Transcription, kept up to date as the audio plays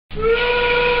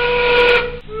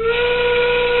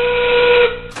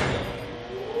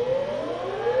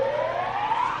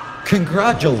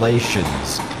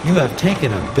Congratulations! You have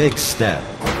taken a big step.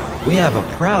 We have a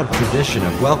proud tradition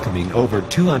of welcoming over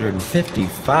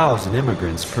 250,000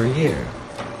 immigrants per year.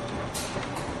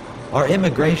 Our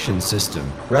immigration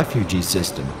system, refugee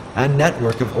system, and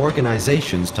network of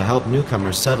organizations to help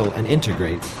newcomers settle and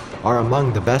integrate are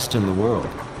among the best in the world.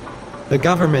 The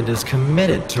government is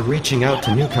committed to reaching out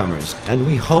to newcomers, and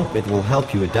we hope it will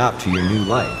help you adapt to your new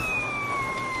life.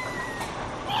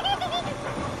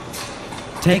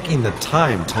 Taking the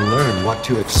time to learn what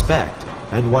to expect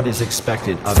and what is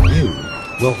expected of you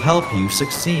will help you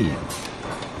succeed.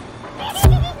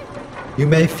 You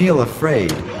may feel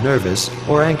afraid, nervous,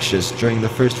 or anxious during the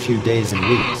first few days and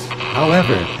weeks.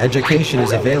 However, education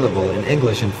is available in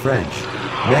English and French.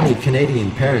 Many Canadian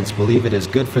parents believe it is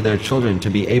good for their children to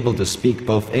be able to speak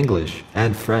both English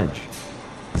and French.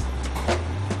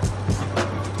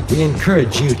 We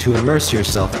encourage you to immerse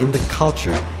yourself in the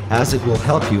culture, as it will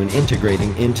help you in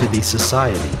integrating into the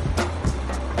society.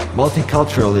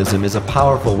 Multiculturalism is a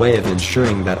powerful way of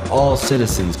ensuring that all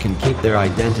citizens can keep their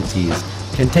identities,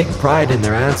 can take pride in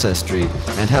their ancestry,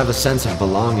 and have a sense of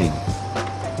belonging.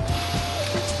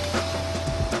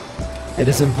 It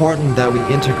is important that we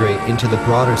integrate into the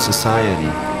broader society,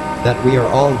 that we are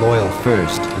all loyal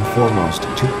first and foremost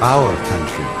to our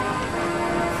country.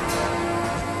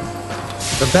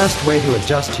 The best way to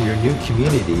adjust to your new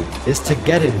community is to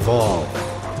get involved.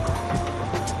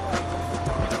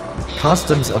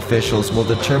 Customs officials will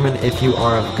determine if you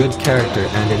are of good character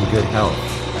and in good health.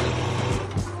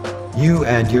 You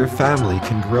and your family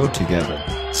can grow together,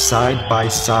 side by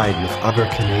side with other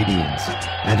Canadians,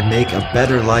 and make a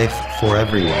better life for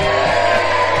everyone.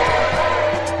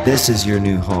 This is your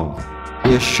new home.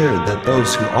 Be assured that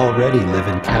those who already live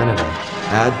in Canada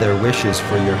add their wishes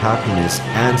for your happiness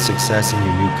and success in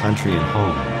your new country and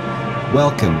home.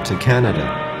 Welcome to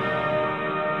Canada.